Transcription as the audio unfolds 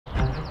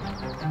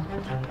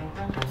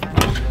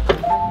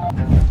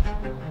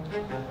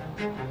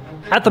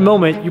At the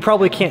moment, you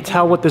probably can't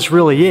tell what this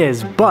really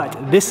is,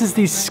 but this is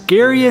the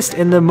scariest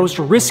and the most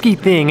risky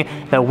thing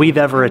that we've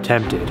ever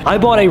attempted. I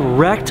bought a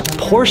wrecked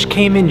Porsche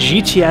Cayman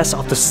GTS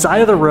off the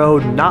side of the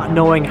road, not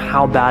knowing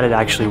how bad it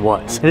actually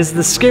was. And this is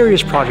the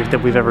scariest project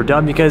that we've ever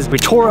done because we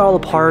tore it all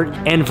apart,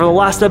 and for the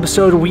last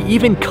episode, we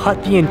even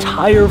cut the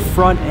entire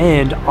front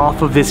end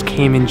off of this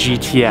Cayman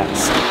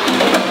GTS.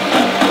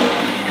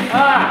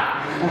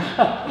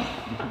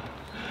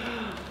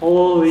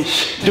 Holy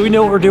shit. Do we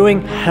know what we're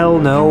doing? Hell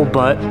no,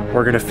 but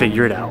we're gonna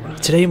figure it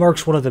out. Today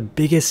marks one of the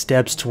biggest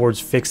steps towards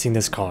fixing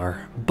this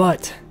car,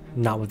 but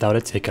not without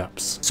its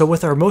hiccups. So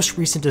with our most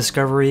recent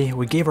discovery,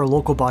 we gave our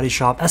local body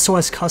shop,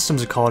 SOS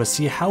Customs, a call to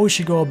see how we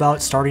should go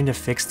about starting to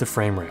fix the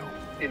frame rail.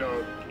 You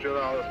know, drill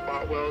out all the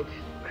spot welds,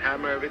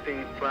 hammer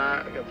everything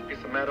flat against a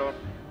piece of metal,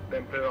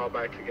 then put it all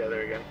back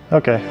together again.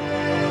 Okay.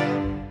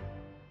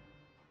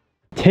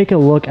 Take a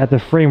look at the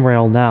frame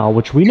rail now,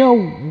 which we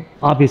know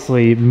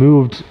obviously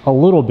moved a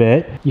little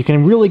bit. You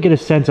can really get a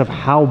sense of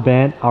how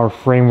bent our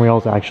frame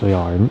rails actually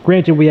are. And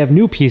granted, we have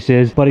new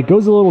pieces, but it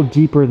goes a little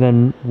deeper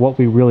than what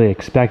we really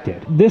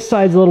expected. This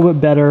side's a little bit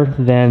better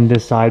than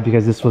this side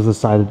because this was the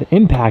side that the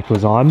impact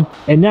was on.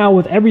 And now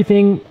with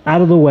everything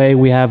out of the way,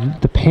 we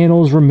have the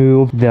panels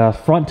removed, the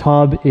front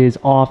tub is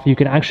off. You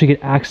can actually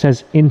get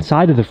access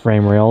inside of the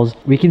frame rails.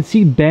 We can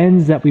see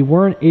bends that we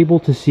weren't able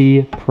to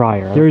see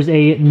prior. There's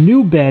a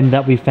new bend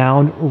that we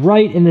found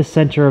right in the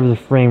center of the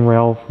frame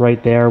rail right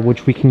there,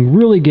 which we can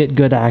really get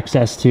good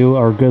access to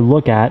or good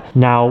look at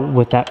now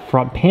with that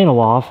front panel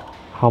off,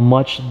 how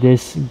much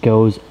this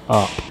goes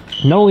up.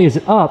 Not only is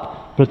it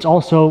up, but it's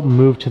also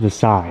moved to the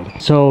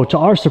side. So to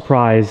our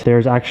surprise,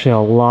 there's actually a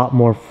lot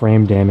more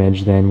frame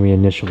damage than we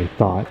initially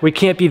thought. We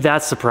can't be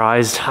that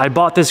surprised. I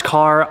bought this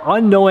car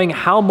unknowing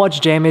how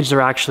much damage there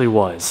actually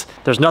was.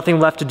 There's nothing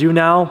left to do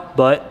now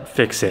but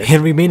fix it.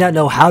 And we may not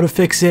know how to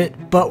fix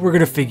it, but we're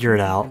gonna figure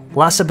it out.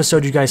 Last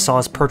episode, you guys saw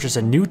us purchase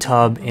a new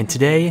tub, and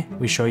today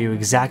we show you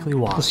exactly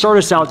why. To start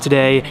us out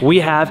today, we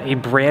have a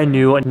brand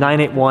new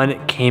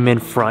 981 Cayman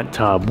front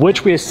tub,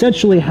 which we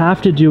essentially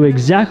have to do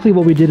exactly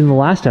what we did in the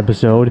last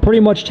episode.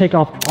 Pretty much take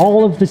off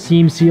all of the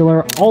seam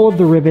sealer, all of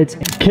the rivets,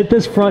 and get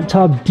this front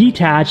tub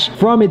detached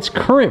from its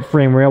current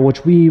frame rail,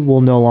 which we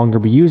will no longer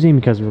be using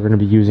because we're gonna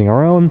be using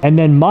our own, and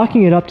then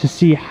mocking it up to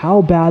see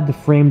how bad the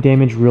frame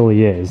damage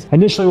really is.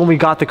 Initially, when we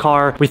got the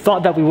car, we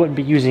thought that we wouldn't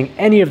be using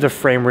any of the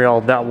frame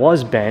rail that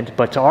was bent,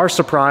 but to our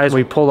surprise,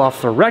 when we pulled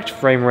off the wrecked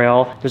frame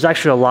rail, there's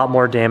actually a lot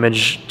more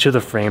damage to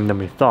the frame than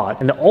we thought.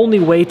 And the only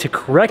way to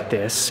correct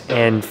this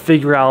and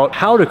figure out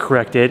how to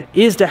correct it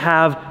is to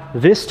have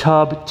this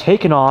tub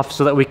taken off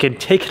so that we can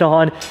take it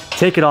on,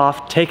 take it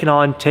off, take it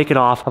on, take it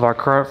off of our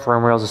current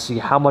frame rails to see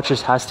how much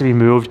this has to be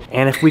moved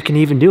and if we can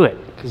even do it.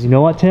 Because you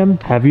know what, Tim?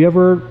 Have you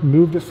ever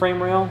moved a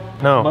frame rail?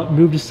 No.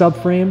 Moved a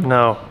subframe?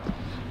 No.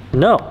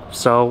 No.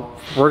 So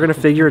we're gonna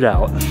figure it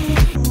out.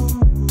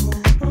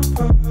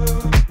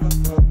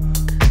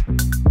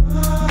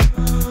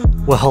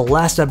 Well,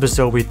 last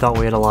episode we thought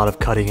we had a lot of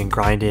cutting and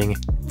grinding.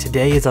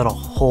 Today is on a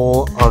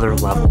whole other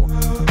level.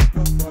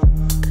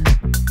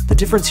 The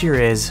difference here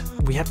is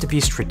we have to be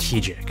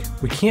strategic.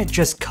 We can't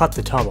just cut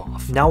the tub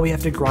off. Now we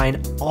have to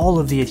grind all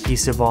of the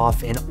adhesive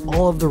off and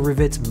all of the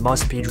rivets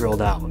must be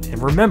drilled out.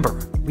 And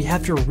remember, we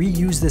have to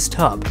reuse this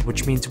tub,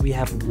 which means we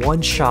have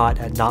one shot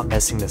at not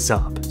messing this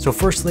up. So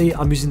firstly,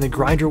 I'm using the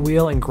grinder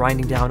wheel and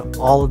grinding down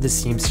all of the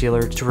seam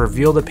sealer to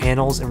reveal the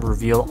panels and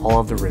reveal all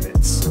of the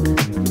rivets.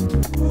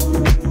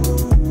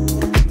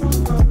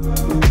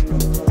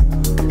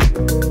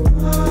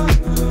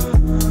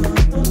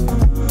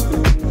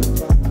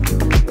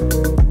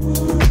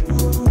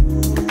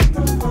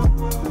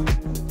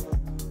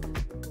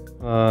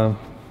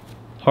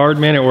 Hard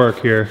man at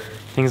work here.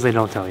 Things they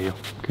don't tell you.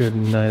 Good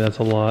night, that's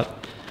a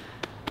lot.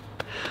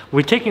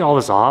 We're taking all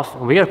this off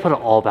and we gotta put it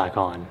all back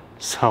on.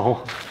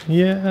 So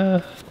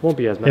yeah, won't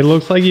be as messy. It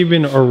looks like you've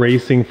been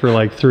erasing for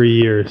like 3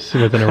 years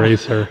with an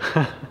eraser.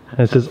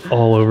 It's just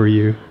all over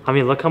you. I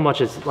mean, look how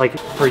much it's like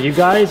for you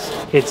guys.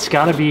 It's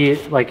gotta be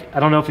like, I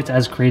don't know if it's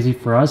as crazy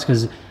for us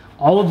because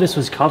all of this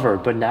was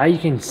covered, but now you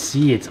can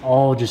see it's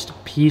all just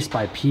piece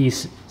by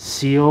piece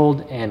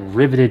sealed and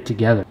riveted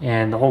together.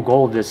 And the whole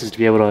goal of this is to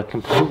be able to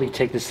completely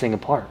take this thing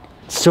apart.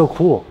 It's so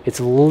cool. It's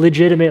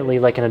legitimately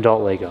like an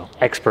adult Lego,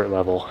 expert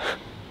level.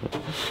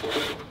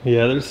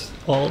 Yeah, there's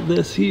all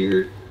this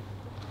here.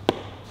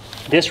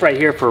 This right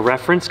here, for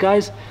reference,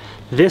 guys,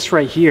 this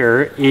right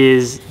here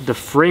is the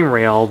frame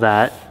rail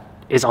that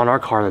is on our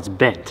car that's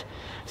bent.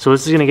 So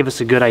this is gonna give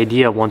us a good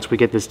idea once we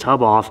get this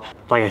tub off,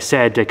 like I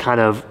said, to kind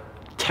of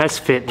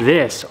test fit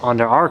this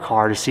onto our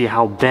car to see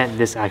how bent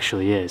this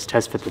actually is.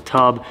 Test fit the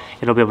tub.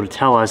 It'll be able to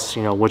tell us,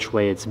 you know, which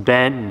way it's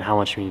bent and how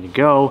much we need to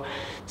go.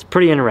 It's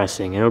pretty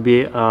interesting. It'll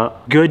be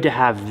good to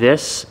have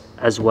this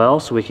as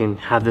well, so we can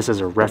have this as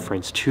a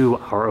reference to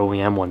our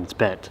OEM one that's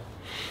bent.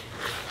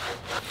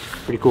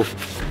 Pretty cool.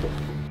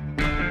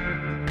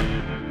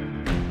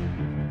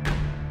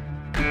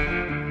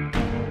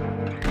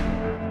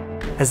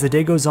 As the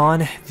day goes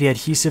on, the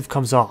adhesive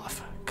comes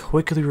off,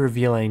 quickly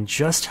revealing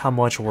just how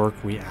much work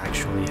we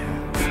actually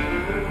have.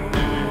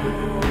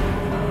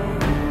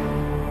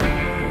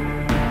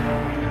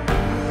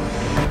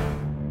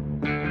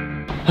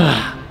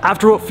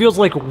 After what feels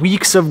like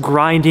weeks of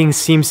grinding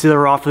seam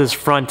sealer off of this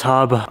front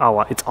tub,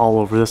 oh, it's all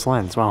over this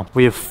lens. Wow.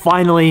 We have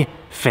finally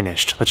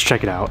finished. Let's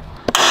check it out.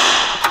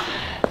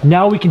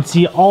 Now we can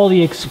see all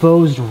the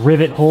exposed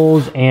rivet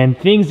holes and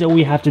things that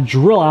we have to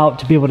drill out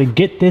to be able to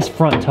get this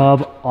front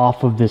tub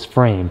off of this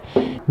frame.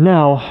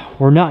 Now,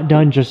 we're not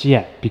done just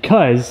yet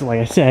because, like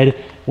I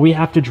said, we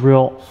have to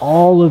drill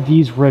all of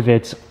these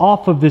rivets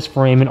off of this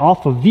frame and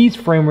off of these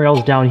frame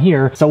rails down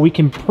here so we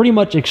can pretty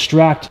much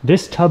extract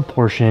this tub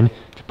portion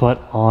to put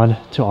on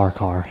to our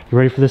car. You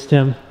ready for this,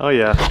 Tim? Oh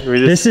yeah.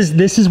 This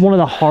is one of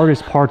the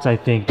hardest parts, I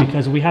think,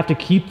 because we have to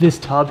keep this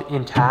tub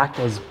intact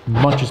as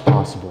much as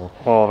possible.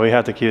 Well, we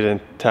have to keep it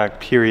intact,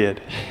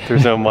 period.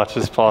 There's no much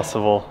as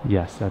possible.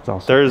 Yes, that's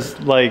also. There's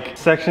like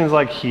sections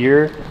like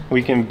here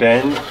we can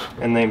bend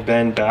and then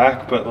bend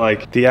back, but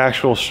like the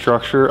actual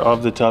structure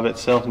of the tub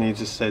itself needs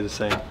to stay the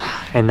same.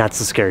 And that's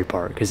the scary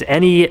part, because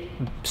any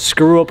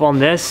screw up on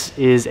this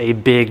is a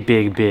big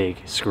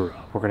screw up.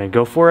 We're gonna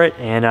go for it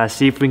and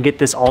see if we can get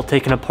this all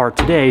taken apart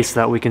today so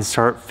that we can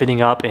start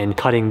fitting up and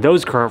cutting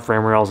those current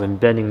frame rails and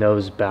bending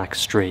those back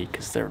straight,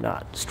 because they're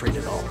not straight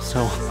at all.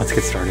 So let's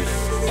get started.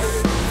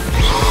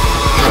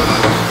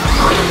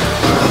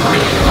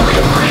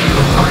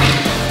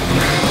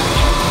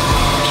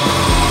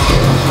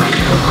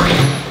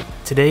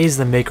 Today is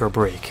the make or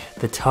break.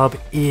 The tub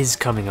is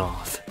coming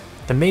off.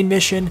 The main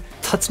mission,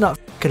 let's not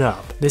f it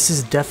up. This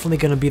is definitely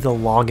going to be the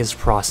longest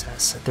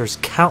process. There's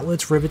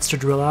countless rivets to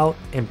drill out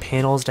and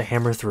panels to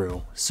hammer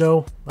through.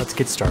 So let's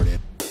get started.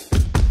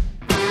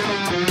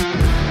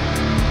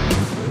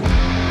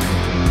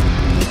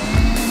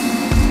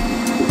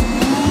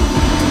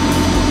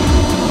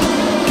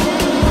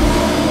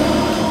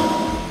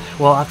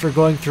 Well, after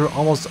going through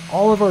almost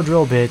all of our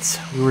drill bits,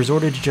 we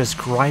resorted to just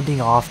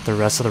grinding off the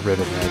rest of the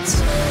rivet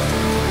heads.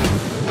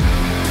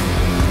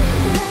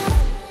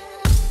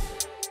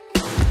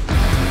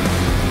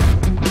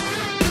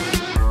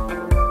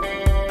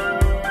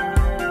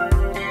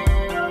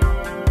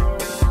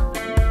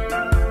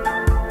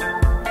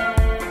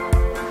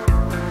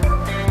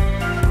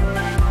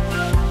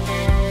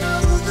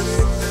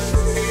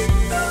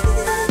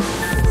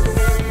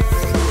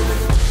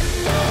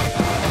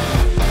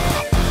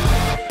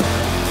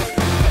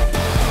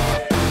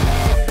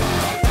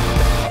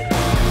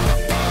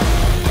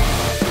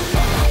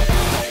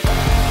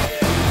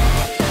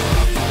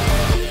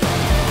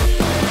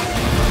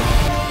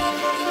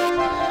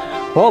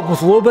 Well,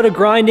 with a little bit of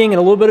grinding and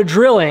a little bit of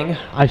drilling,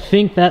 I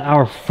think that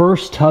our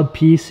first tub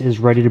piece is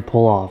ready to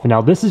pull off.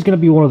 Now, this is going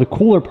to be one of the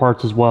cooler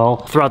parts as well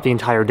throughout the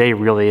entire day,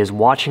 really, is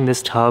watching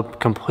this tub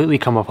completely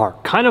come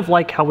apart. Kind of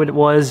like how it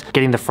was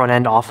getting the front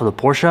end off of the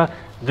Porsche.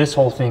 This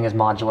whole thing is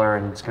modular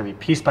and it's going to be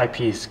piece by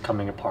piece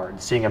coming apart.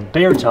 And seeing a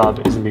bare tub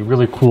is going to be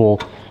really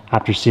cool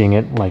after seeing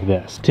it like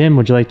this. Tim,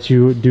 would you like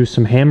to do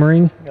some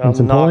hammering and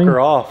some pulling? Knock her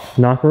off.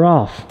 Knock her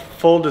off.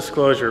 Full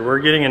disclosure, we're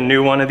getting a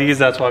new one of these,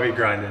 that's why we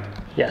grinded.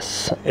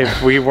 Yes.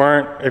 If we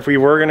were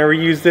gonna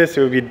reuse this,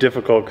 it would be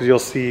difficult because you'll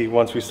see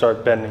once we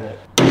start bending it.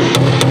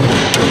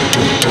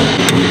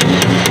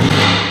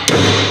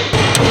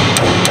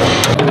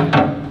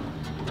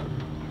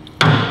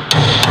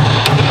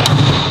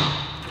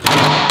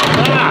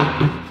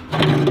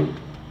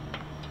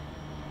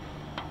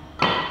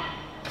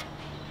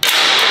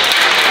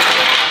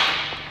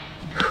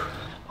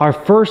 Our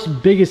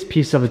first biggest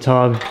piece of the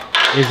tub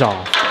is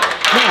off.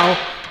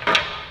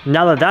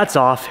 Now that that's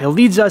off, it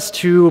leads us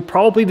to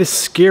probably the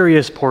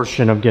scariest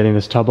portion of getting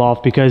this tub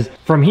off, because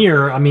from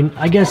here, I mean,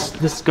 I guess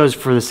this goes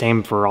for the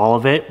same for all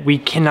of it. We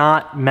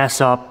cannot mess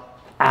up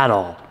at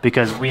all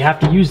because we have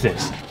to use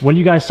this. When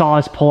you guys saw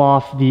us pull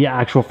off the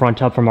actual front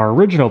tub from our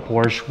original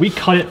Porsche, we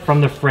cut it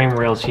from the frame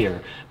rails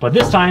here. But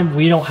this time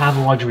we don't have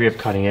the luxury of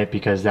cutting it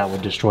because that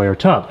would destroy our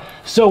tub.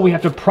 So we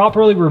have to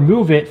properly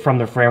remove it from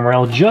the frame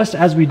rail just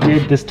as we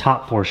did this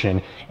top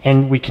portion,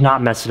 and we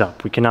cannot mess it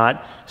up. We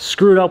cannot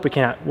screw it up. We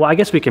cannot, well, I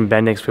guess we can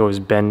bend it because we always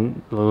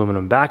bend the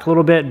aluminum back a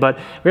little bit, but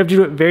we have to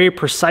do it very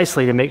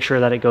precisely to make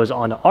sure that it goes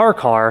onto our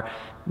car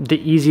the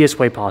easiest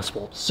way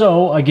possible.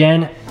 So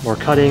again, we're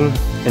cutting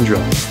and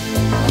drilling.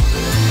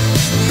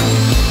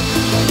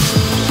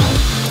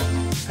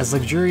 As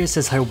luxurious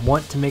as I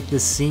want to make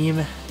this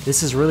seam,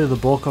 this is really the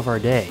bulk of our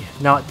day.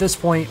 Now at this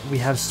point, we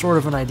have sort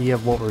of an idea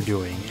of what we're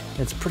doing.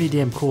 It's pretty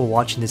damn cool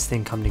watching this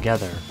thing come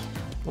together.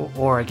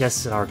 Or I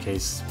guess in our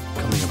case,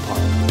 coming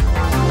apart.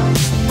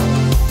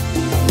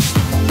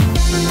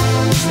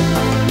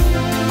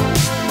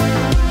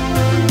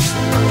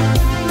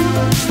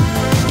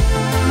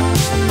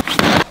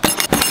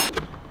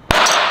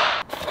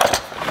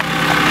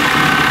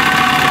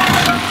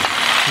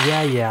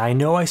 Yeah, I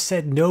know I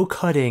said no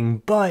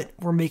cutting, but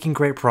we're making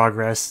great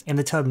progress, and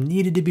the tub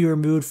needed to be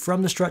removed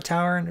from the strut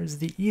tower, and it was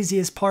the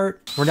easiest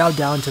part. We're now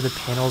down to the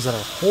panels that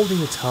are holding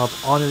the tub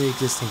onto the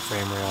existing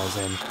frame rails,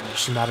 and it's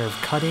just a matter of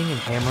cutting and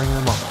hammering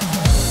them off.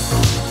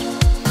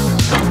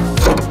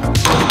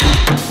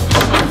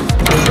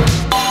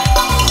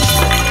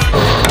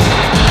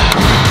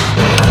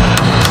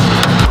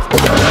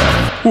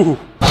 Ooh.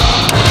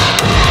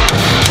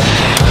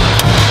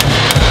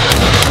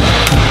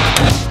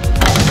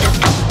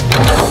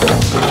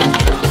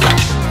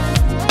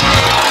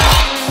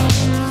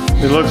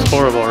 It looks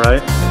horrible,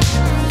 right?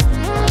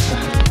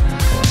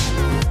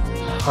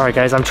 All right,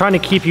 guys, I'm trying to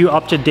keep you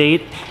up to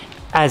date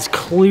as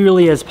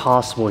clearly as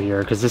possible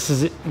here, because this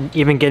is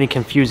even getting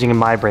confusing in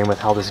my brain with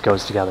how this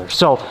goes together.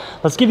 So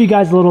let's give you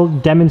guys a little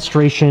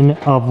demonstration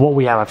of what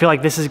we have. I feel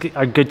like this is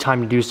a good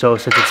time to do so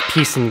since it's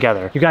piecing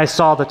together. You guys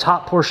saw the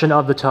top portion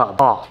of the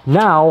tub off.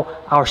 Now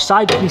our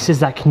side pieces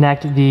that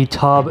connect the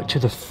tub to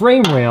the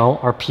frame rail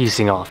are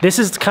piecing off. This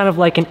is kind of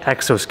like an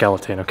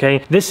exoskeleton,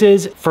 okay? This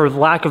is, for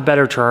lack of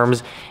better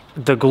terms,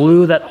 the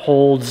glue that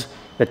holds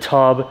the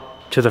tub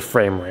to the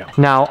frame rail.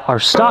 Now our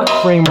stock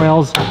frame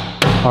rails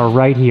are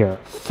right here.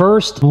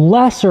 First,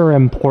 lesser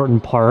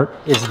important part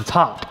is the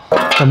top.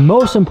 The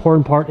most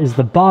important part is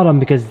the bottom,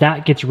 because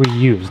that gets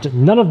reused.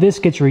 None of this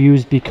gets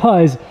reused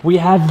because we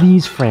have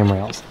these frame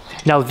rails.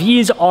 Now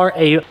these are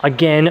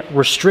again,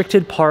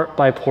 restricted part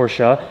by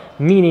Porsche,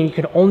 meaning you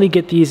can only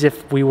get these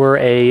if we were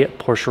a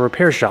Porsche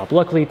repair shop.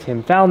 Luckily,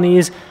 Tim found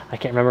these. I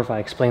can't remember if I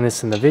explained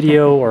this in the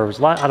video or it was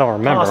I don't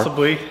remember.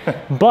 Possibly.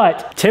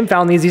 But Tim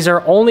found these. These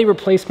are only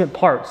replacement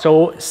parts.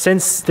 So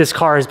since this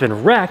car has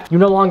been wrecked, you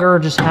no longer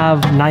just have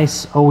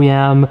nice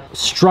OEM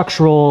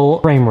structural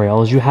frame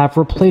rails. You have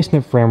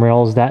replacement frame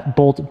rails that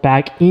bolt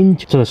back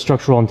into the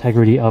structural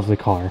integrity of the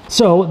car.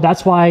 So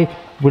that's why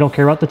we don't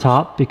care about the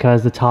top,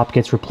 because the top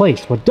gets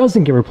replaced. What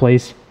doesn't get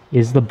replaced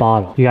is the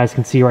bottom. You guys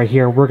can see right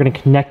here, we're gonna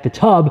connect the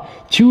tub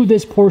to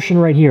this portion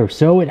right here.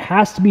 So it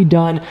has to be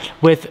done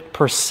with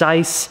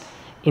precise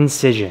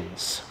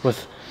incisions,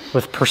 with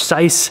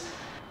precise,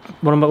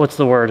 what's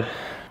the word?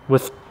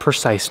 With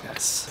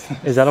preciseness.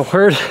 Is that a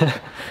word?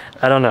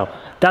 I don't know.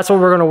 That's what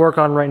we're gonna work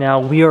on right now.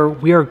 We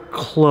are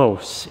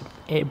close,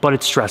 but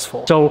it's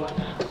stressful. So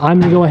I'm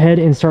gonna go ahead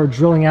and start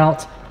drilling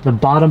out the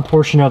bottom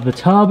portion of the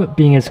tub,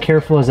 being as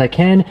careful as I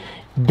can.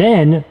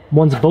 Then,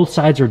 once both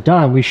sides are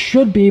done, we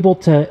should be able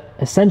to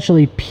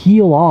essentially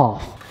peel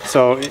off.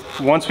 So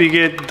once we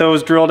get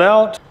those drilled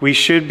out, we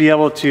should be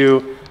able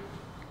to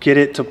get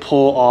it to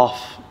pull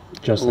off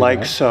just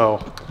like so.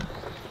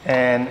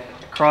 And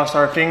cross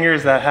our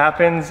fingers that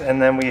happens,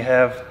 and then we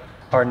have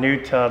our new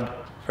tub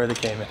for the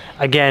Cayman.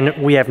 Again,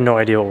 we have no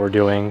idea what we're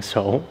doing,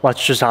 so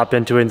let's just hop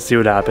into it and see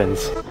what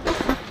happens.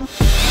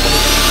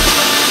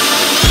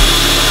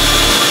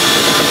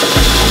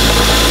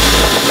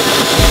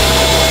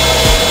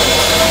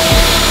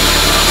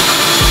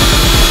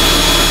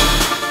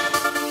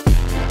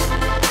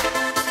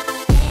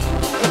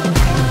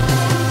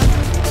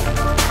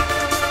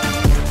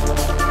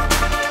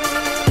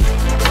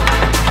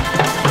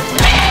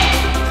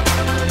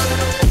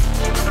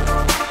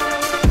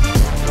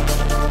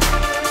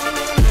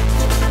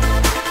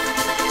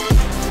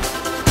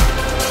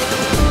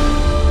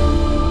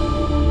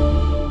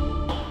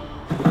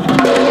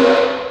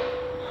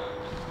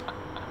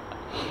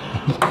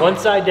 One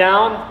side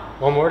down,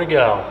 one more to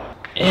go.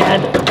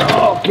 And,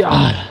 oh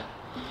God.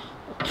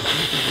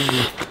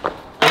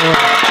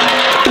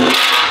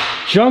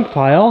 Junk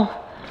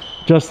pile,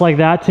 just like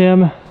that,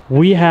 Tim.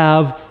 We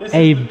have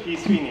a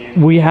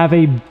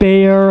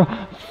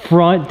bare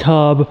front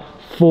tub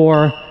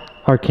for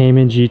our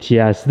Cayman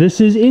GTS.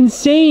 This is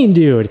insane,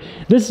 dude.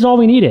 This is all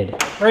we needed.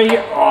 Right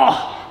here,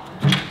 oh.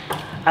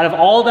 Out of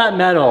all that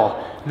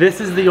metal,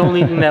 this is the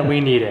only thing that we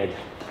needed.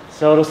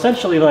 So it'll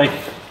essentially like,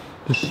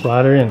 just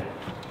slide her in.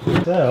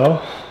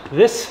 So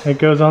it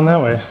goes on that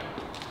way.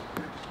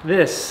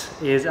 This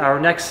is our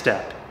next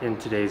step in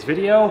today's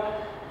video,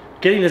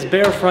 getting this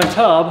bare front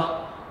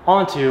tub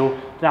onto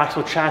the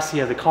actual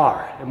chassis of the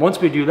car. And once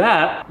we do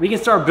that, we can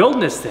start building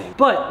this thing.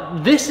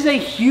 But this is a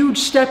huge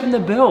step in the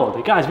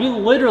build. Guys, we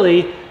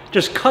literally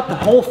just cut the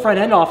whole front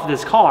end off of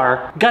this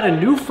car, got a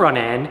new front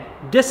end,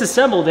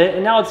 disassembled it,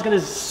 and now it's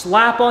gonna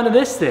slap onto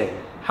this thing.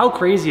 How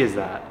crazy is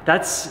that?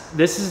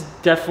 This is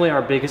definitely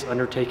our biggest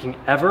undertaking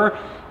ever.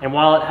 And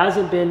while it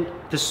hasn't been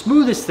the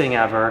smoothest thing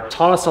ever,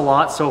 taught us a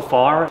lot so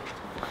far.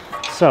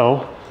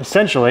 So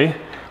essentially,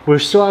 we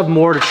still have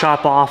more to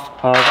chop off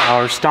of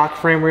our stock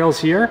frame rails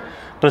here,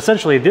 but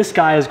essentially this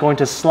guy is going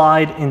to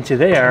slide into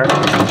there,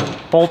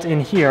 bolt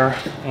in here,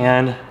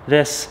 and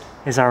this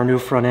is our new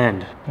front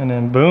end. And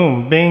then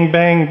boom, bing,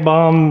 bang,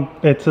 bomb,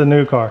 it's a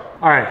new car.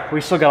 All right,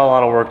 we still got a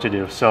lot of work to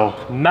do. So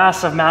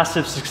massive,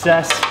 massive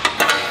success.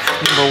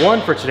 Number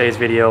one for today's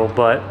video,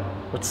 but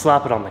let's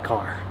slap it on the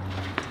car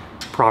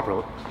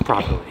properly.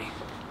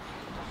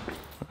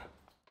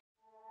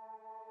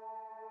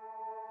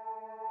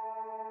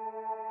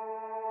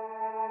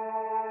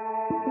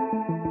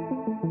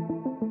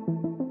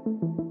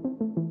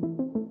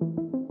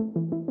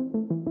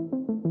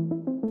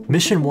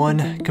 Mission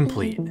 1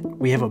 complete.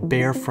 We have a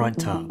bare front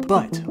tub.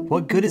 But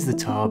what good is the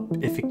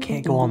tub if it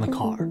can't go on the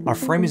car? Our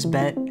frame is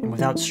bent, and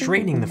without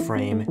straightening the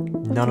frame,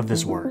 none of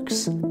this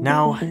works.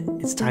 Now,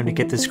 it's time to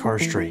get this car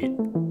straight.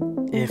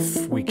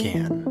 If we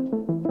can.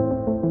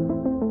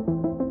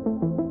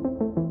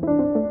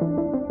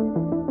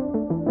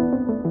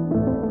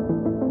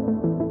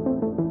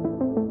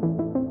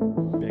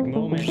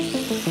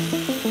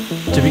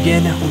 To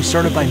begin, we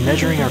started by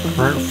measuring our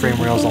current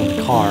frame rails on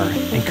the car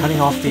and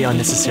cutting off the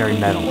unnecessary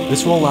metal.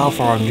 This will allow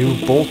for our new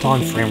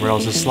bolt-on frame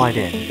rails to slide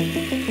in.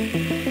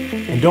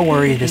 And don't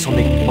worry, this will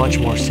make much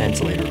more sense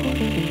later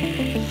on.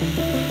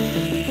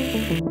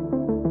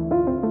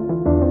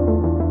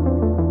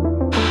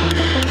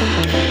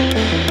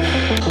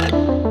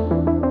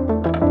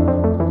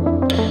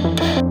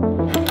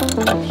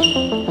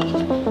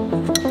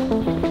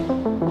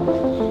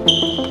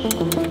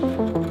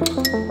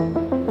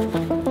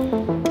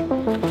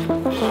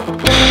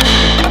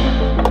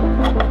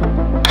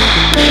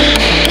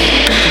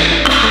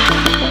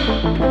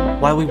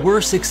 While we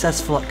were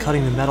successful at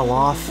cutting the metal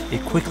off,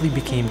 it quickly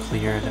became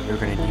clear that we were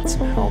going to need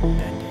some help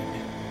bending.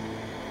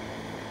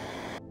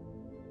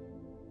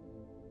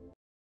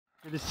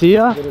 Good to see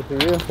ya. Good to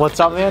see you. What's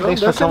up, man?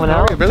 Thanks for coming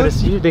out. Good to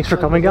see you. Thanks for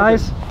coming,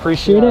 guys.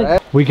 Appreciate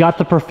it. We got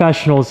the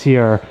professionals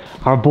here.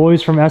 Our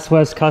boys from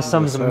SOS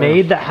Customs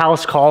made the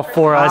house call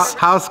for us.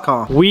 House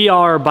call. We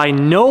are by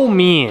no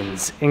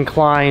means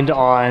inclined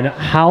on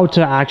how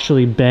to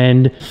actually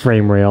bend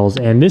frame rails.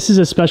 And this is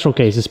a special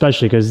case,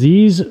 especially because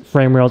these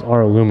frame rails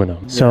are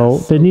aluminum.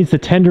 So it needs the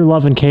tender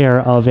love and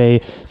care of a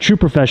true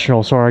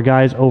professional. So our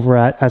guys over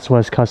at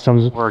SOS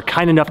Customs were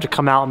kind enough to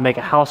come out and make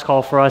a house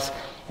call for us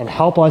and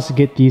help us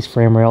get these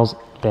frame rails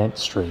bent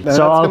straight. That's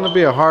going to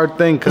be a hard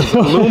thing because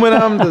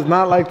aluminum does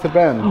not like to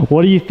bend.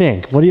 What do you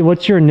think?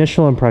 What's your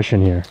initial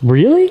impression here?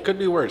 Really? Could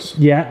be worse.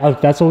 Yeah,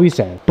 that's what we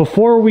said.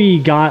 Before we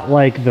got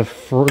like I'm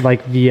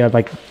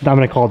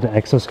gonna call it the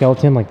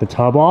exoskeleton, like the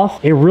tub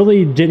off, it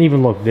really didn't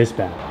even look this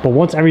bad. But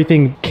once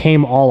everything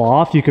came all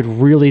off, you could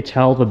really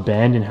tell the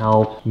bend and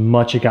how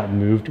much it got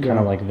moved, kind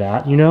of like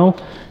that, you know?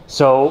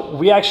 So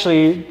we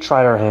actually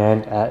tried our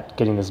hand at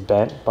getting this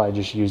bent by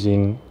just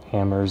using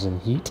hammers and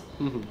heat,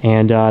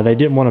 and they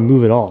didn't want to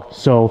move at all.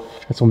 So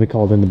that's when we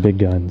called in the big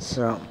guns.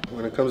 Yeah.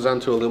 When it comes down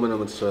to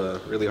aluminum, it's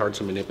really hard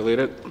to manipulate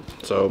it.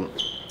 So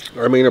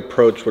our main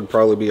approach would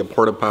probably be a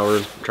porta power,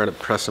 try to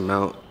press them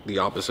out the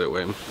opposite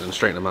way and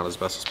straighten them out as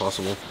best as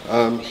possible.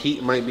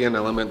 Heat might be an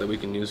element that we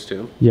can use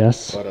too.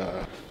 Yes. But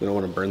we don't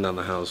want to burn down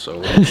the house, so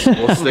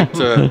we'll stick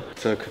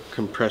to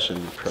compression.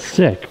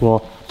 Sick. Well,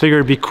 figured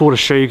it'd be cool to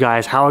show you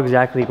guys how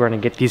exactly we're going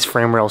to get these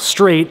frame rails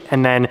straight,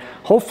 and then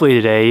hopefully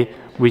today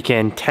we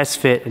can test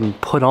fit and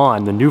put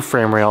on the new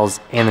frame rails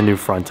and the new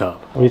front tub.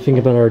 What do you think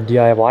about our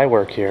DIY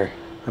work here?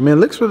 I mean, it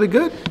looks really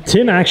good.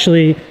 Tim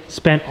actually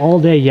spent all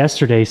day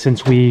yesterday,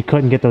 since we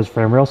couldn't get those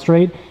frame rails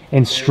straight,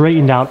 and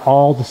straightened out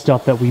all the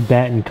stuff that we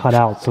bent and cut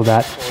out so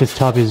that this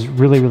tub is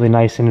really, really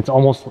nice and it's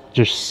almost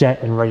just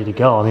set and ready to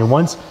go. I mean,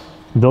 once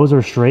those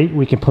are straight,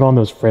 we can put on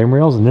those frame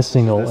rails and this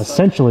thing will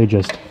essentially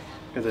just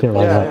fit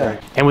right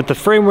up. And with the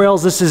frame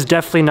rails, this is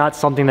definitely not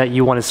something that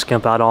you want to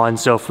skimp out on.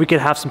 So if we could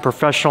have some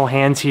professional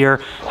hands here,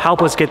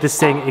 help us get this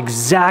thing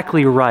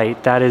exactly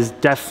right, that is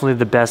definitely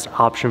the best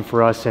option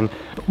for us, and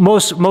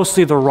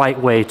mostly the right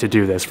way to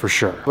do this for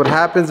sure. What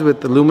happens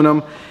with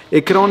aluminum,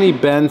 it can only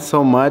bend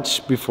so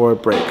much before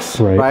it breaks,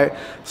 right?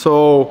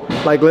 So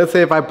like, let's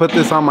say if I put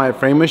this on my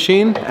frame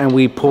machine and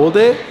we pulled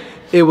it,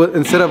 it would,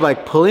 instead of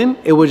like pulling,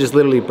 it would just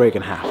literally break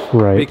in half.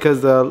 Right.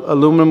 Because the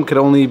aluminum could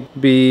only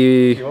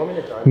be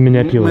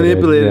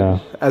manipulated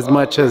as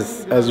much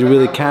as you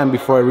really can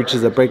before it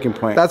reaches a breaking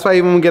point. That's why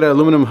even when we get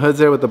aluminum hoods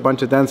there with a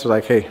bunch of dents, we're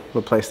like, hey,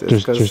 replace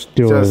this. Just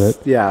deal with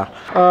it. Yeah.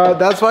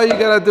 That's why you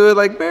gotta do it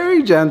like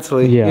very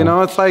gently. Yeah. You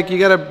know, it's like you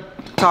gotta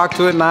talk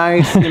to it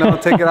nice, you know,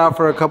 take it out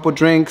for a couple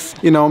drinks,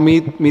 you know,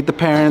 meet the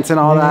parents and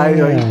all that.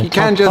 You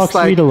can't just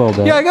like, sweet a little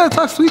bit. Yeah, you gotta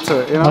talk sweet to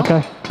it, you know?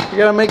 Okay. You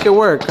gotta make it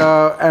work,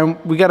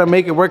 and we gotta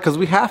make it work because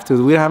we have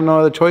to. We have no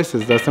other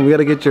choices, Dustin. We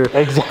gotta get you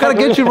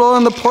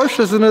rolling the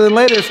Porsche sooner than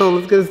later. So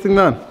let's get this thing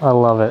done. I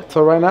love it.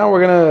 So right now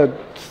we're gonna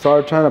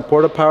start trying to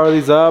porta power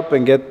these up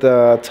and get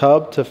the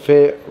tub to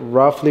fit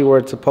roughly where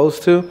it's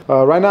supposed to.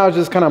 Right now, I'm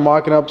just kind of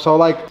mocking up. So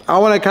like, I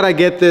want to kind of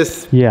get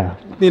this. Yeah.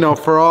 You know,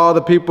 for all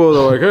the people that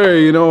are like,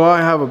 hey, you know, I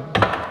have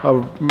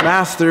a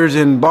master's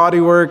in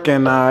bodywork,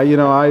 and you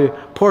know, I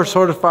Porsche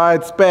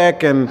certified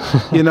spec, and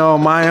you know,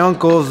 my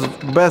uncle's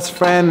best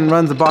friend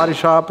runs a body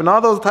shop, and all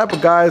those type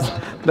of guys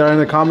that are in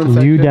the comments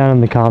section. You down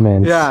in the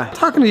comments. Yeah,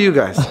 talking to you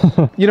guys.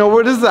 You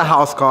know, this is a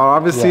house call.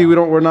 Obviously,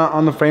 we're not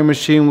on the frame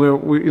machine.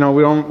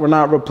 We're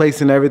not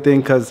replacing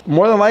everything, because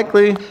more than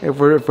likely, if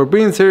we're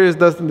being serious,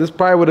 Dustin, this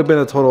probably would have been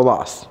a total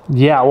loss.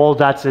 Yeah, well,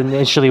 that's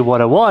initially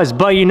what it was.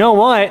 But you know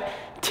what?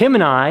 Tim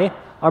and I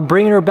are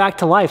bringing her back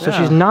to life, so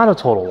she's not a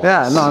total loss.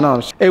 Yeah,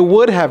 no. It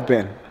would have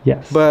been.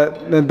 Yes.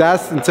 But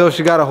that's until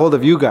she got a hold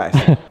of you guys.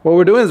 What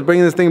we're doing is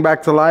bringing this thing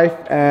back to life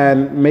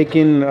and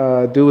making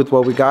do with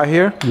what we got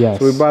here. Yes.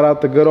 So we brought out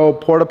the good old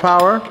porta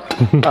power.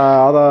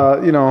 All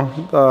the, you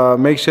know,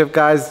 makeshift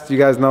guys, you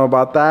guys know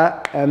about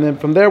that. And then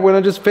from there, we're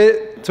gonna just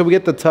fit till we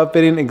get the tub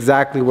fitting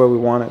exactly where we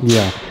want it.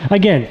 Yeah.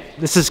 Again,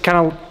 this is kind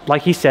of,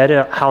 like he said,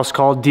 a house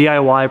call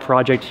DIY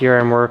project here,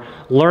 and we're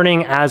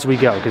learning as we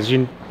go, because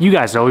you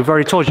guys know, we've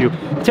already told you,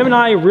 Tim and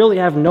I really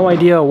have no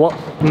idea what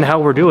and how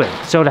we're doing.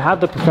 So to have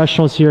the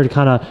professionals here to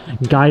kind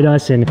of guide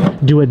us and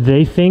do what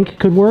they think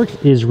could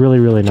work is really,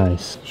 really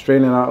nice.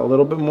 Straighten it out a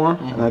little bit more,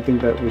 and I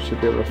think that we should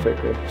be able to fit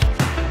it.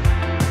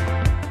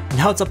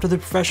 Now it's up to the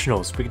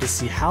professionals. We get to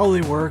see how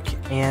they work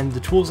and the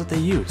tools that they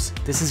use.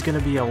 This is going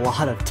to be a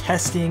lot of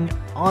testing,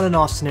 on and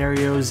off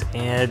scenarios,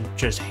 and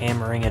just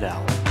hammering it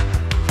out.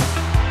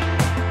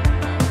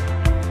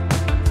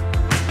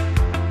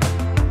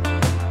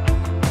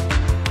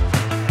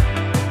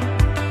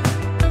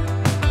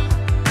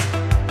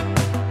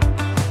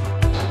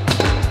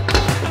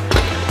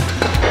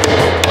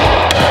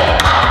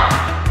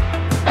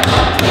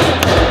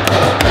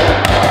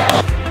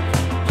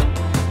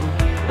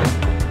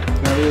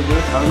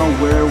 I don't know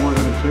where we're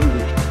gonna trim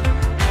this.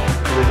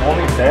 It was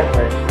only bent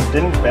right. It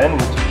didn't bend.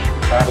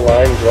 That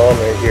line drawn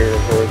right here,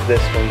 or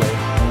this one right.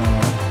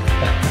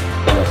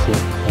 That's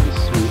it. That is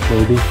sweet,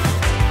 baby.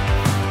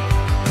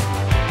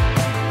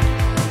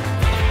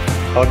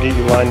 I'll get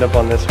you lined up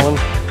on this one.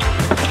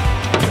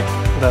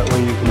 That way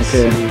you can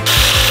see.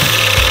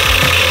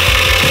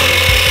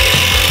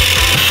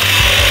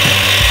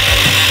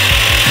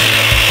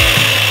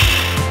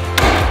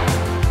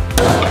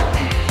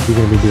 What are you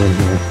gonna be doing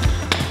here?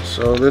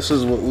 So this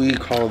is what we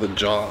call the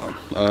jaw.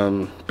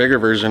 Bigger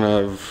version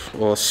of,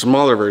 well, a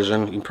smaller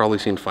version. You've probably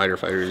seen fighter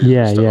fighters use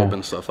this to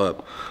open stuff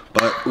up.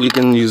 But we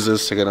can use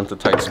this to get into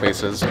tight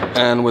spaces.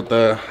 And with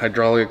the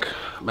hydraulic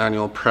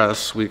manual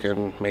press, we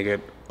can make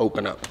it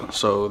open up.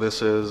 So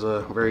this is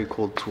a very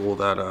cool tool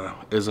that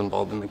is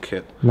involved in the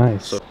kit.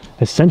 Nice. So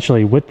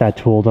essentially, with that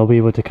tool, they'll be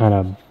able to kind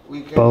of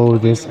bow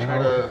this out.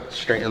 Try to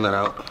straighten that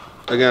out.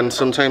 Again,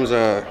 sometimes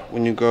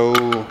when you go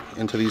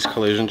into these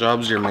collision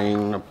jobs, your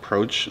main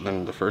approach,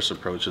 then the first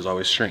approach is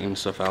always straighten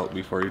stuff out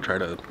before you try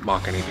to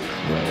mock anything.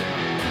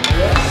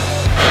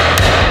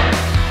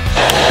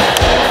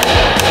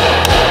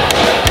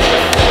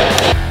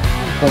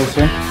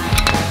 Closer.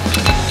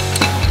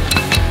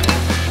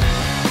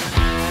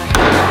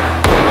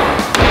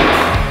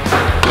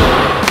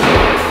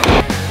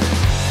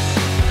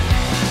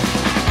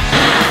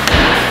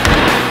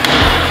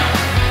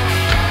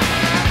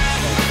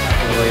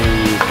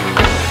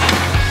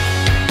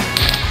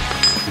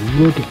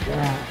 Look at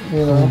that.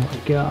 Oh my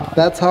god.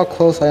 That's how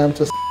close I am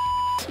to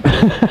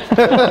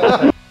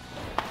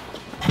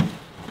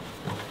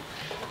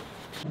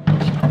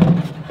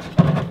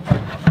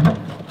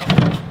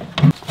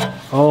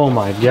Oh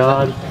my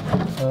god.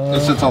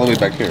 This sits all the way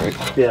back here, right?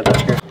 Yeah,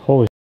 back here.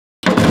 Holy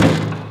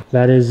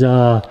that is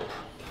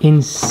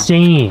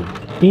insane.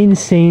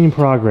 Insane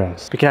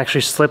progress. We can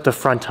actually slip the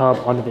front tub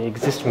onto the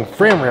existing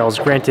frame rails.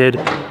 Granted,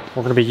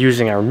 we're gonna be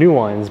using our new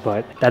ones,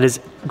 but that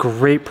is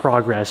great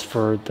progress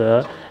for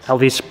the at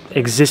least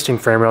existing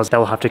frame rails that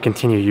we'll have to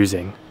continue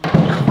using.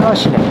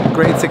 Crushing it.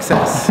 great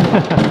success.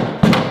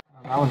 That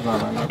one's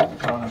not right.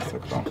 That one has to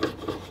go.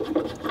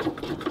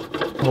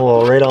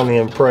 Oh, right on the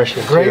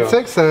impression. Great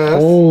success.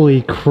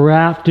 Holy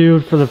crap,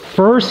 dude. For the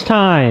first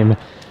time,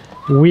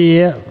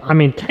 I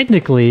mean,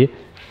 technically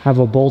have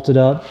a bolted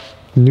up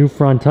new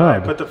front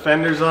tub. Put the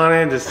fenders on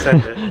it and just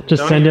send it.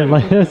 Just send it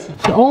like this.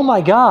 Oh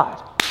my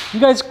god. You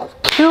guys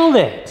killed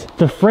it.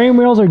 The frame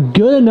rails are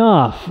good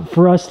enough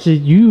for us to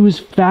use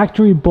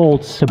factory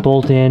bolts to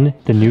bolt in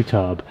the new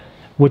tub,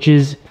 which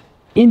is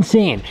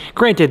insane.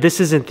 Granted, this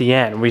isn't the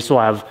end. We still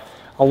have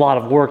a lot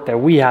of work that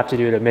we have to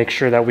do to make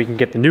sure that we can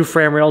get the new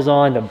frame rails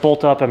on, to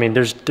bolt up. I mean,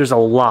 there's a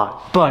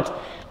lot,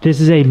 but this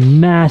is a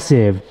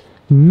massive,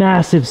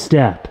 massive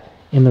step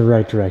in the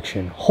right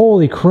direction.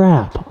 Holy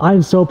crap.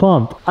 I'm so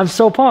pumped. I'm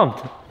so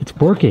pumped. It's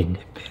working.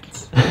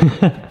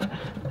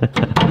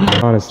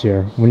 Honest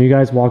here, when you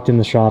guys walked in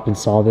the shop and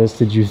saw this,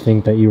 did you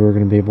think that you were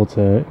going to be able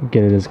to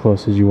get it as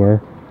close as you were?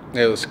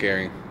 It was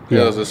scary.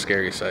 Yeah. It was a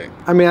scary sight.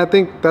 I mean, I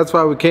think that's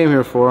why we came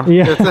here for.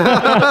 Yeah.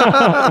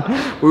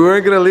 We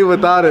weren't gonna leave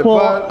without it.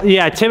 Well, but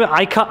yeah, Tim,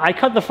 I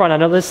cut the front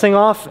end of this thing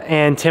off,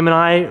 and Tim and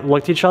I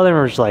looked at each other and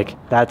were just like,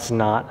 that's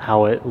not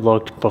how it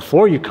looked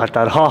before you cut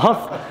that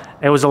off.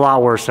 It was a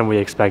lot worse than we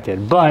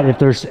expected. But if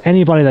there's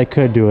anybody that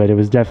could do it, it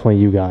was definitely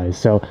you guys.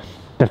 So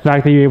the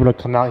fact that you're able to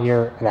come out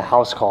here in a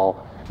house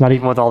call, not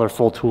even with all their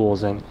full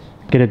tools, and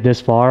get it this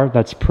far,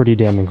 that's pretty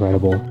damn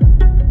incredible.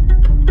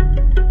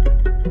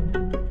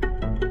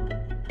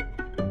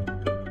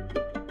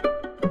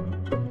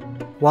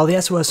 While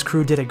the SOS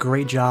crew did a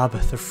great job,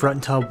 the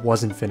front tub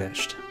wasn't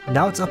finished.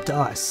 Now it's up to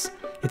us.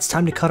 It's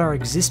time to cut our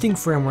existing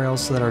frame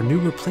rails so that our new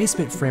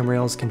replacement frame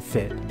rails can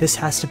fit. This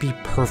has to be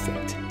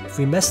perfect. If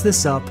we mess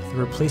this up, the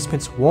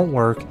replacements won't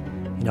work,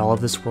 and all of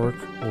this work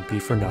will be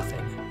for nothing.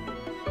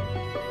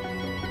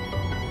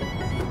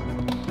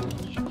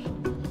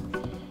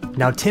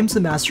 Now Tim's the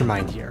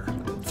mastermind here.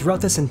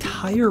 Throughout this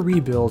entire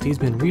rebuild, he's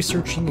been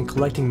researching and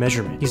collecting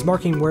measurement. He's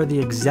marking where the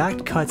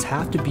exact cuts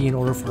have to be in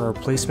order for our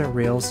replacement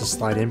rails to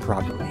slide in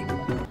properly.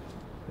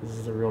 This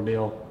is the real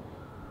deal.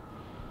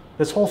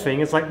 This whole thing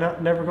is like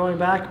never going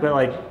back, but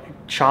like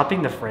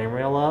chopping the frame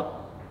rail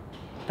up,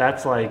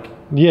 that's like...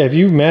 Yeah, if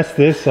you mess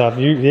this up,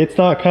 it's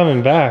not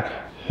coming back.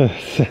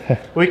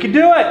 We can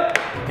do it!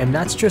 And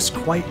that's just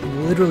quite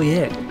literally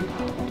it.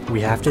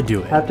 We have to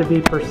do it. Have to be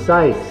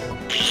precise.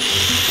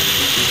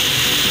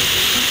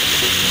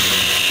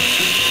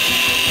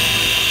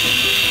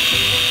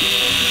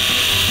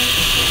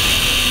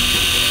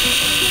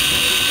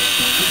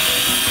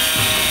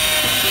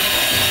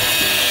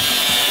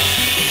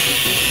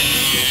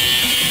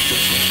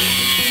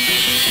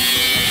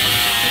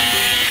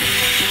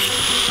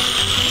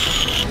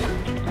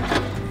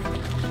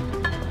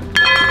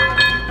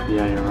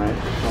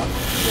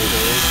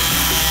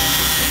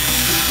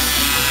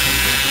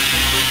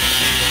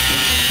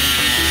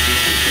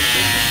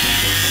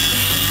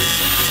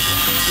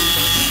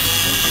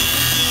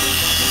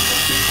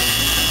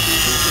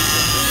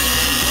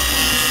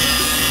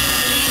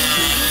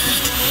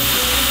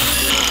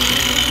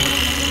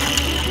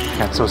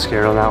 I'm so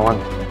scared on that one.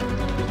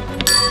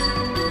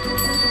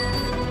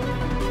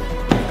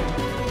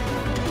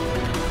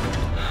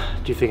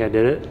 Do you think I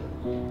did it?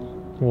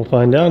 We'll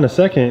find out in a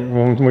second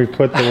when we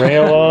put the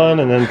rail on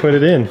and then put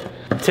it in.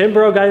 Tim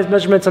Bro got his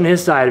measurements on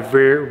his side.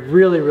 We're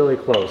really, really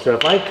close. So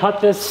if I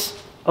cut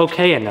this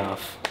okay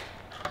enough,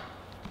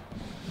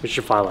 we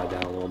should file that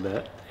down a little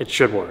bit. It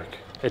should work.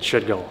 It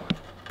should go on.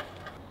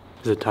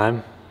 Is it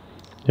time?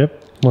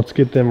 Yep. Let's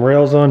get them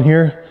rails on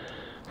here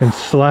and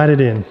slide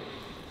it in.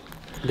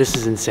 This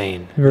is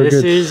insane.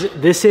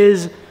 This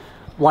is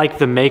like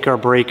the make or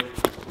break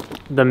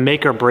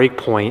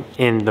point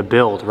in the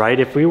build, right?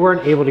 If we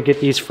weren't able to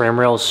get these frame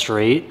rails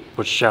straight,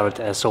 which shout out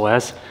to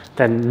SOS,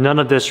 then none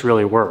of this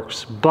really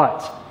works.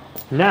 But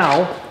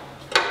now,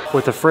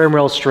 with the frame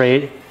rails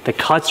straight, the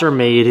cuts are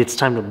made, it's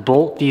time to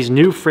bolt these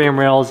new frame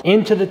rails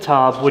into the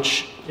tub,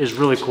 which is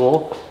really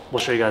cool. We'll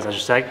show you guys in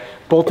just a sec.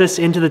 Bolt this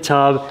into the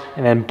tub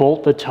and then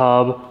bolt the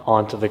tub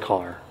onto the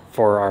car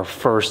for our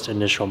first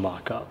initial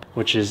mock-up,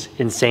 which is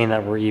insane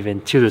that we're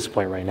even to this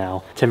point right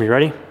now. Tim, you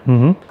ready?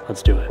 Mm-hmm.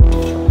 Let's do it.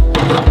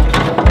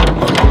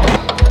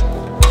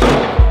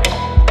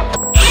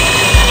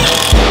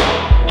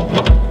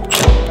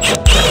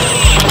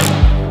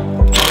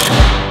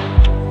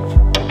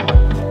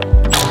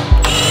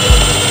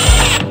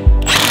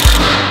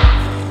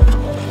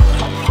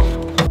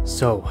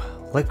 So,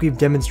 like we've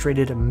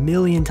demonstrated a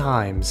million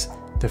times,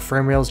 the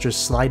frame rails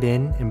just slide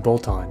in and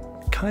bolt on,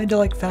 kinda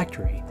like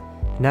factory.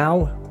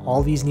 Now,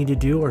 all these need to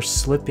do are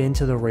slip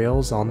into the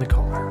rails on the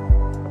car.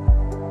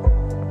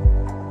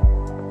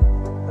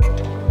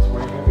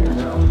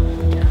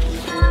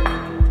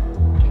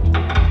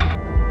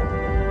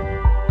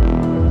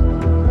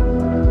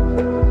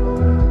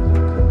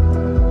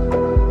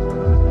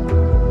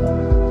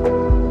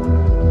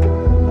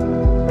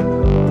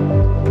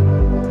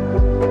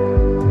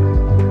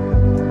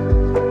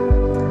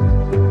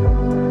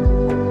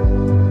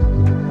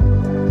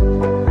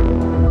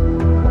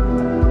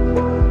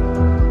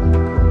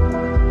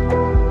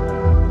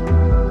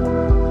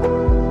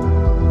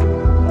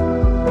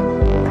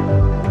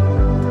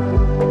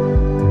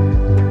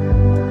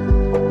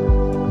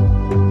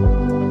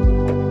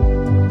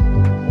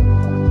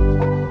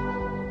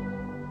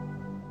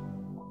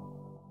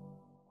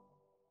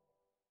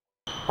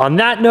 On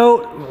that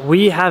note,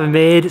 we have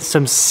made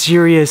some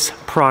serious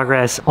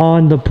progress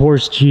on the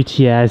Porsche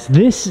GTS.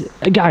 This,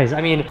 guys,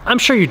 I mean, I'm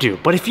sure you do,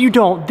 but if you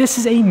don't, this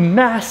is a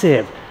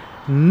massive,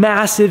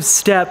 massive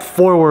step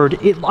forward.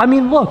 I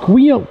mean, look, I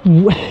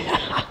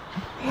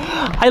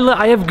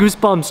have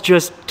goosebumps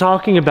just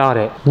talking about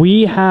it.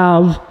 We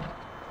have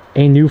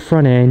a new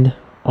front end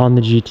on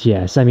the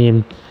GTS. I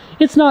mean,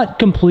 it's not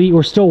complete.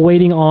 We're still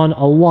waiting on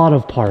a lot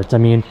of parts. I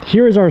mean,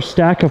 here's our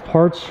stack of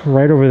parts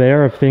right over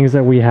there of things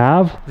that we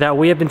have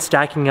been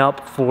stacking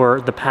up for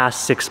the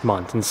past 6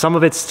 months. And some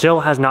of it still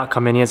has not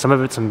come in yet. Some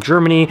of it's from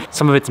Germany,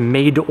 some of it's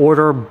made to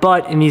order,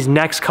 but in these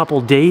next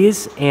couple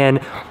days and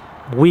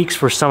weeks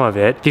for some of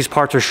it, these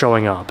parts are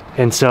showing up.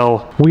 And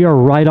so we are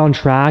right on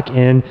track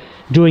and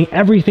doing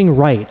everything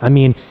right. I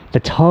mean,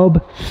 the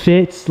tub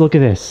fits, look at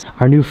this.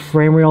 Our new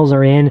frame rails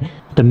are in.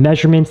 The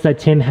measurements that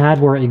Tim had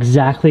were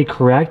exactly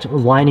correct,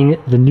 lining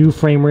the new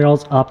frame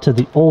rails up to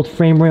the old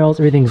frame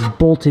rails. Everything's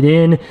bolted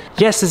in.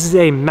 Yes, this is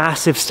a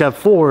massive step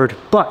forward,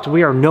 but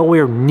we are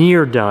nowhere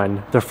near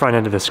done the front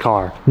end of this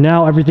car.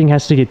 Now everything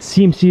has to get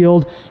seam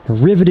sealed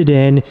and riveted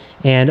in.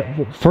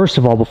 And first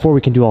of all, before we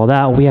can do all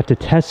that, we have to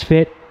test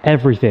fit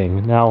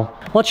everything. Now,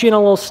 I'll let you in a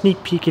little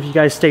sneak peek if you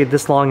guys stayed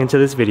this long into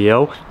this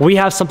video. We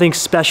have something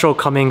special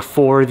coming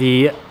for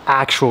the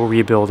actual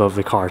rebuild of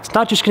the car. It's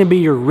not just gonna be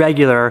your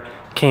regular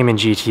Cayman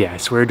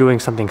GTS. We're doing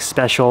something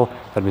special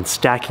that I've been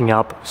stacking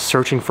up,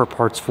 searching for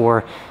parts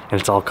for, and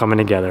it's all coming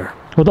together.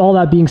 With all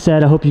that being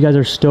said, I hope you guys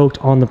are stoked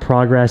on the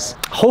progress.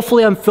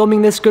 Hopefully I'm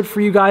filming this good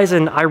for you guys,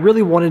 and I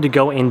really wanted to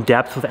go in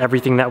depth with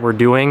everything that we're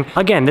doing.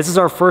 Again, this is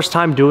our first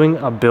time doing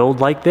a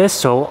build like this,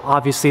 so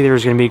obviously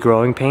there's gonna be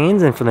growing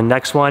pains, and for the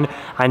next one,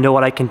 I know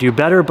what I can do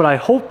better, but I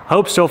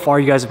hope so far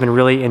you guys have been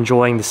really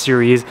enjoying the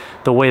series,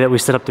 the way that we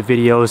set up the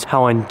videos,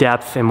 how in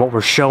depth and what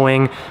we're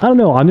showing. I don't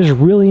know, I'm just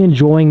really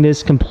enjoying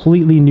this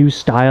completely new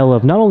style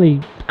of not only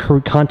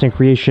content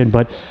creation,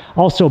 but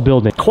also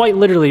building. Quite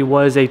literally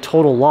was a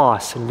total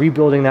loss, and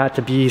rebuilding that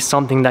to be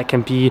something that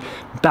can be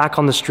back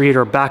on the street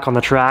or back on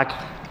the track,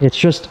 it's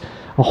just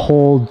a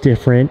whole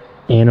different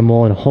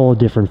animal and a whole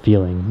different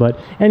feeling. But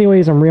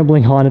anyways, I'm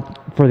rambling on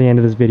for the end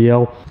of this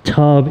video.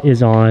 Tub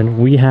is on.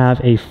 We have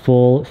a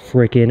full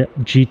freaking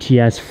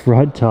GTS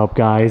front tub,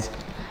 guys.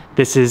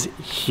 This is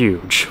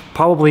huge.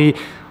 Probably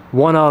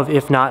one of,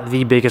 if not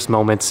the biggest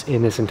moments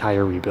in this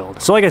entire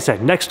rebuild. So like I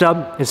said, next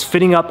up is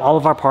fitting up all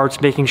of our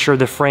parts, making sure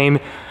the frame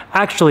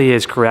actually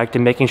is correct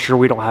and making sure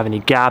we don't have any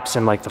gaps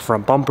in like the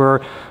front bumper,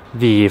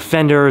 the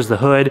fenders, the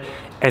hood,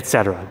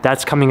 etc.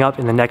 That's coming up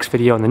in the next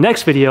video. In the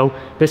next video,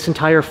 this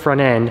entire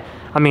front end,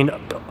 I mean,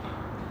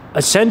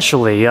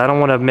 essentially, I don't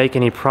want to make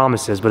any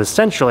promises, but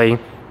essentially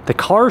the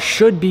car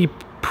should be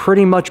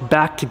pretty much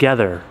back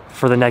together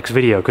for the next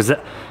video, because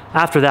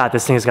after that,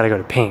 this thing has got to go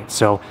to paint.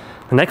 So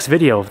the next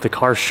video, the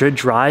car should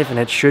drive and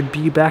it should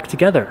be back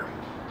together,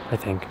 I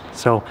think.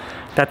 So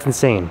that's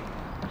insane.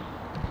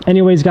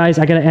 Anyways, guys,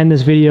 I gotta end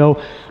this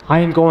video. I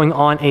am going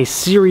on a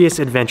serious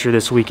adventure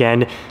this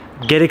weekend.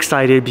 Get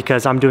excited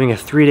because I'm doing a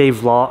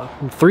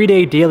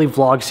 3-day daily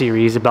vlog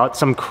series about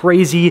some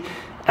crazy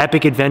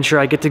epic adventure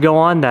I get to go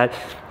on. That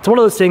it's one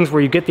of those things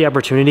where you get the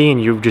opportunity and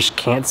you just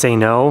can't say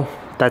no.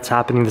 That's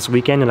happening this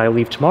weekend, and I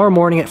leave tomorrow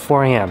morning at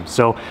 4 a.m.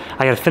 So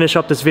I gotta finish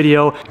up this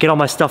video, get all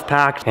my stuff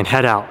packed, and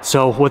head out.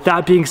 So with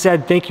that being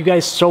said, thank you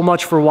guys so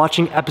much for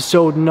watching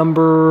episode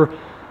number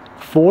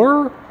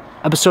 4?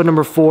 Episode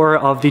number 4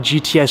 of the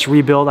GTS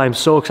rebuild. I'm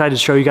so excited to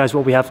show you guys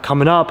what we have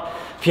coming up.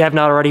 If you have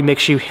not already, make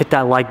sure you hit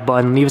that like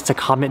button. Leave us a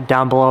comment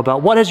down below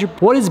about what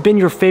has been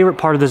your favorite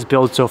part of this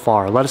build so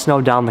far. Let us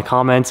know down in the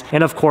comments.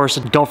 And of course,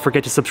 don't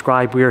forget to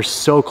subscribe. We are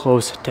so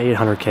close to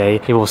 800K.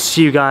 And we'll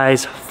see you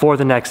guys for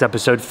the next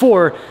episode,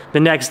 for the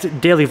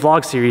next daily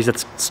vlog series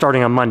that's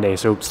starting on Monday.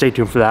 So stay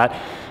tuned for that.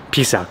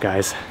 Peace out,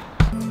 guys.